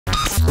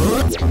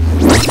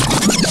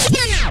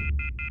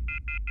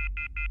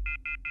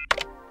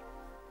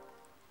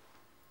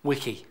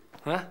Wiki,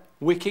 huh?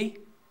 Wiki?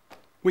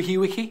 Wiki,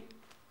 wiki?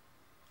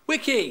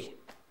 Wiki!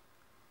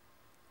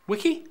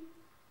 Wiki?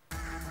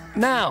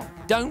 Now,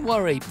 don't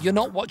worry, you're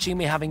not watching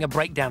me having a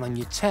breakdown on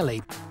your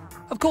telly.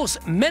 Of course,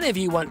 many of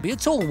you won't be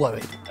at all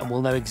worried and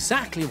will know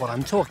exactly what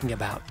I'm talking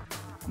about.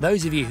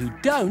 Those of you who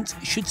don't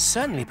should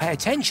certainly pay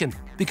attention,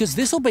 because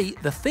this will be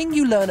the thing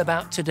you learn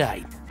about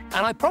today.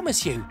 And I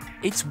promise you,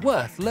 it's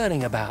worth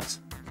learning about.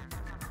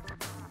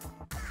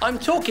 I'm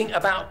talking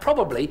about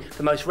probably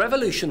the most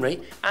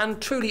revolutionary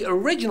and truly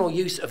original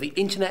use of the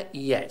internet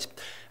yet.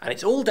 And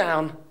it's all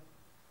down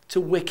to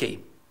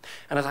Wiki.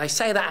 And as I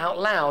say that out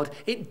loud,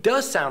 it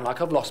does sound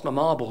like I've lost my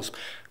marbles,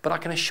 but I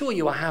can assure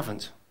you I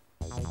haven't.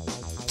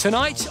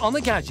 Tonight on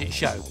The Gadget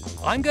Show,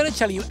 I'm going to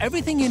tell you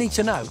everything you need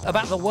to know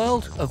about the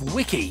world of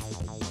Wiki.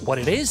 What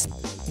it is,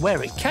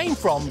 where it came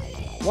from,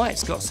 why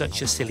it's got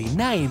such a silly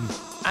name,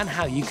 and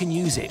how you can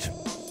use it.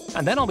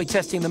 And then I'll be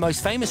testing the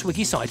most famous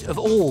wiki site of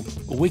all,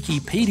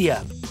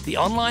 Wikipedia, the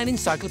online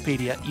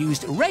encyclopedia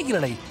used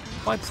regularly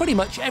by pretty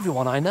much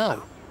everyone I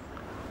know.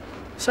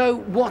 So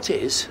what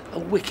is a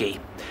wiki?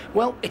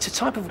 Well, it's a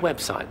type of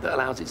website that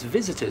allows its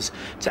visitors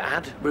to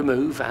add,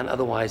 remove and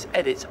otherwise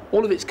edit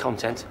all of its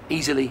content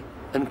easily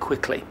and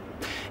quickly.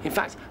 In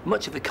fact,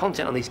 much of the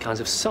content on these kinds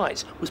of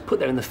sites was put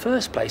there in the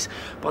first place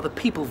by the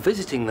people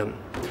visiting them,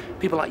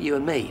 people like you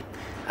and me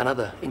and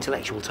other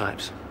intellectual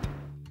types.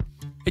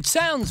 It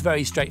sounds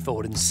very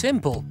straightforward and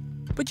simple,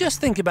 but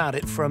just think about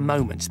it for a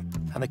moment,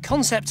 and the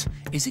concept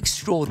is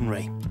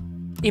extraordinary.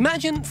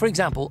 Imagine, for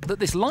example, that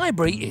this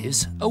library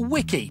is a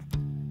wiki.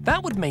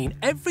 That would mean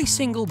every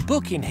single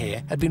book in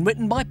here had been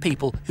written by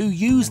people who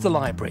use the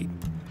library.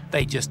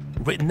 They'd just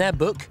written their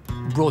book,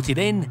 brought it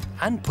in,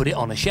 and put it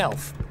on a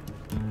shelf.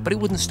 But it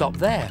wouldn't stop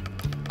there.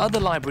 Other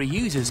library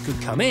users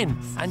could come in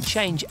and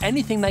change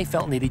anything they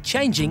felt needed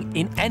changing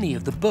in any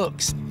of the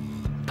books.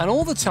 And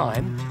all the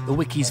time, the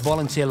Wiki's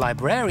volunteer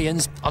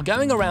librarians are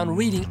going around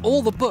reading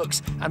all the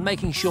books and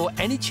making sure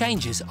any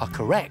changes are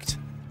correct.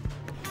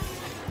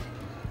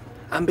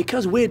 And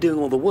because we're doing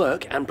all the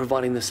work and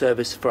providing the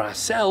service for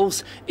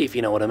ourselves, if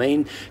you know what I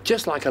mean,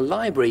 just like a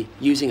library,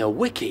 using a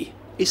wiki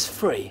is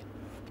free.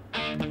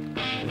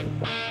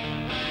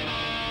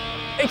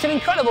 It's an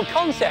incredible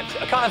concept,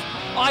 a kind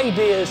of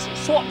ideas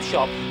swap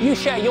shop. You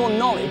share your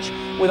knowledge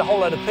with a whole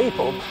load of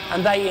people,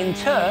 and they in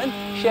turn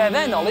share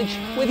their knowledge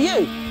with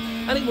you.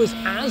 And it was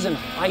as an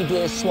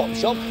ideas swap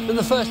shop that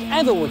the first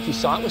ever wiki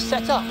site was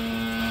set up.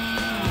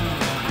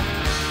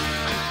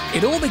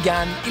 It all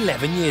began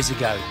 11 years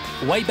ago,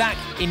 way back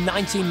in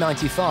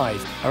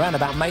 1995, around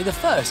about May the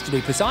 1st to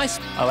be precise.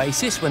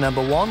 Oasis were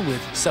 #1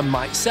 with Some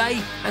Might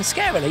Say, and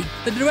scarily,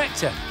 the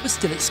director was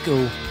still at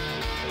school.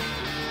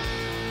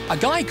 A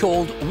guy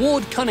called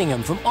Ward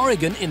Cunningham from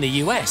Oregon in the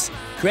US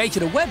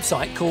created a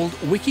website called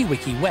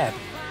WikiWikiWeb.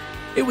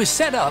 It was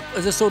set up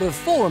as a sort of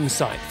forum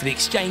site for the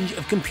exchange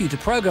of computer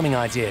programming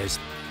ideas.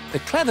 The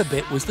clever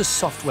bit was the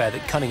software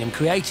that Cunningham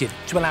created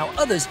to allow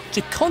others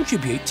to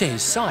contribute to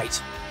his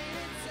site.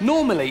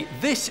 Normally,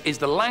 this is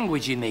the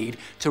language you need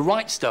to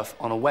write stuff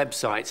on a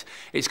website.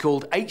 It's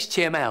called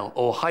HTML,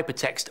 or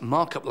Hypertext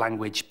Markup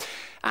Language.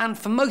 And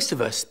for most of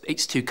us,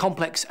 it's too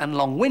complex and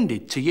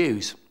long-winded to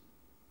use.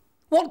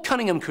 What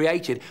Cunningham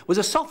created was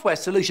a software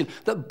solution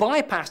that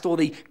bypassed all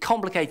the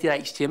complicated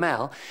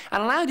HTML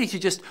and allowed you to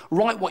just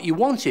write what you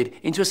wanted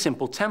into a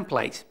simple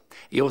template.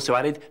 He also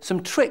added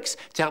some tricks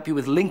to help you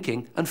with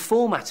linking and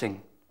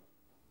formatting.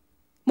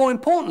 More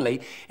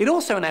importantly, it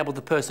also enabled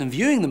the person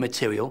viewing the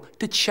material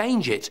to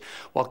change it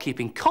while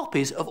keeping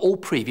copies of all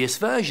previous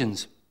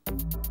versions.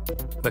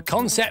 The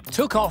concept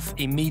took off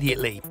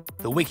immediately.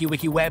 The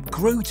WikiWikiWeb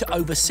grew to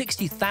over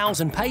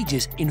 60,000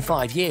 pages in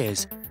 5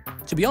 years.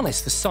 To be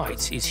honest, the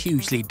site is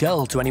hugely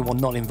dull to anyone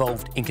not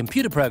involved in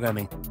computer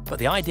programming, but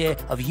the idea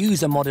of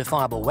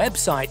user-modifiable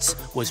websites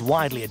was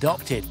widely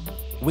adopted.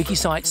 Wiki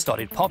sites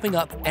started popping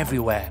up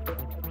everywhere.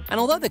 And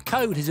although the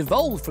code has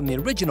evolved from the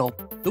original,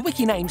 the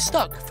wiki name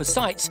stuck for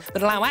sites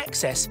that allow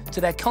access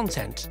to their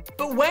content.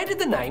 But where did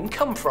the name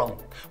come from?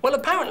 Well,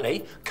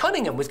 apparently,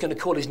 Cunningham was going to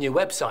call his new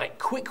website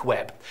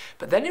QuickWeb,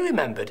 but then he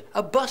remembered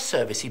a bus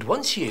service he'd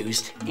once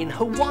used in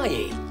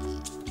Hawaii.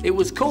 It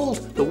was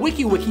called the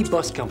WikiWiki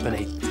Bus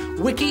Company.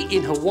 Wiki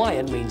in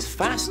Hawaiian means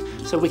fast,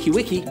 so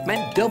WikiWiki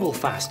meant double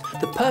fast,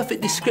 the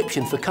perfect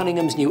description for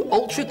Cunningham's new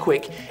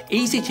ultra-quick,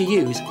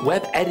 easy-to-use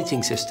web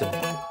editing system.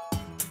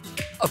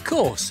 Of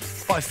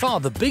course, by far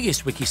the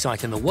biggest wiki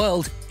site in the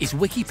world is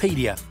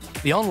Wikipedia,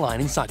 the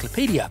online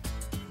encyclopedia.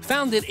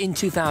 Founded in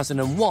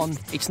 2001,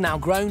 it's now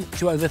grown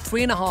to over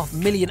 3.5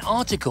 million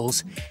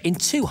articles in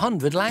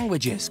 200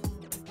 languages.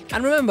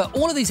 And remember,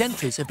 all of these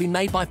entries have been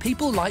made by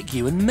people like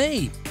you and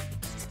me.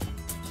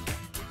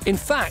 In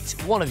fact,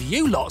 one of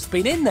you lot's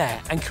been in there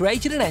and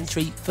created an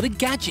entry for the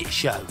Gadget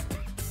Show.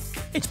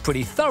 It's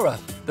pretty thorough.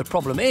 The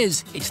problem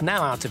is, it's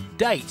now out of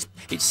date.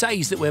 It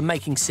says that we're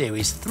making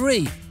Series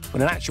 3,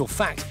 when in actual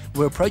fact,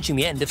 we're approaching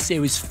the end of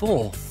Series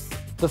 4.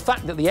 The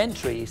fact that the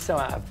entry is so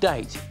out of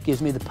date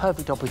gives me the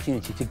perfect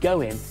opportunity to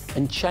go in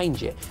and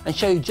change it and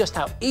show you just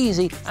how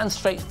easy and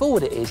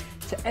straightforward it is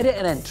to edit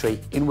an entry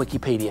in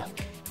Wikipedia.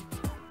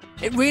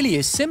 It really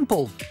is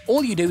simple.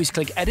 All you do is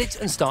click Edit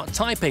and start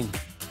typing.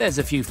 There's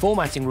a few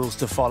formatting rules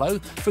to follow.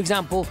 For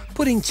example,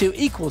 putting two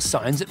equal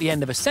signs at the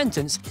end of a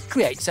sentence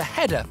creates a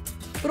header,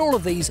 but all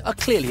of these are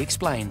clearly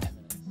explained.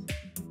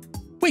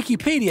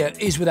 Wikipedia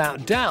is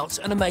without doubt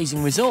an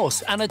amazing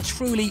resource and a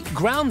truly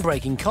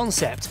groundbreaking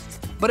concept,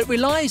 but it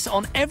relies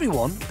on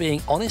everyone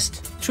being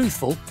honest,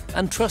 truthful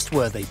and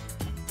trustworthy.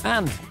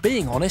 And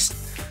being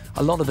honest,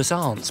 a lot of us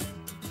aren't.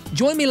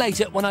 Join me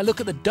later when I look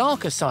at the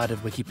darker side of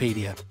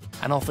Wikipedia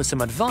and offer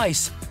some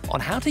advice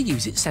on how to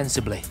use it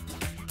sensibly.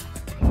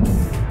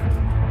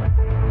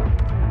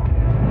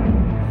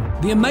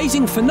 The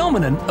amazing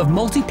phenomenon of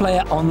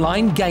multiplayer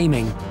online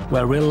gaming,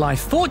 where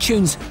real-life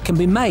fortunes can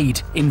be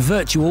made in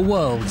virtual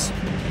worlds.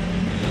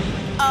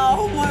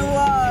 Oh my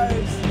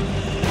word!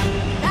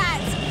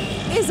 That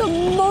is a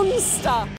monster!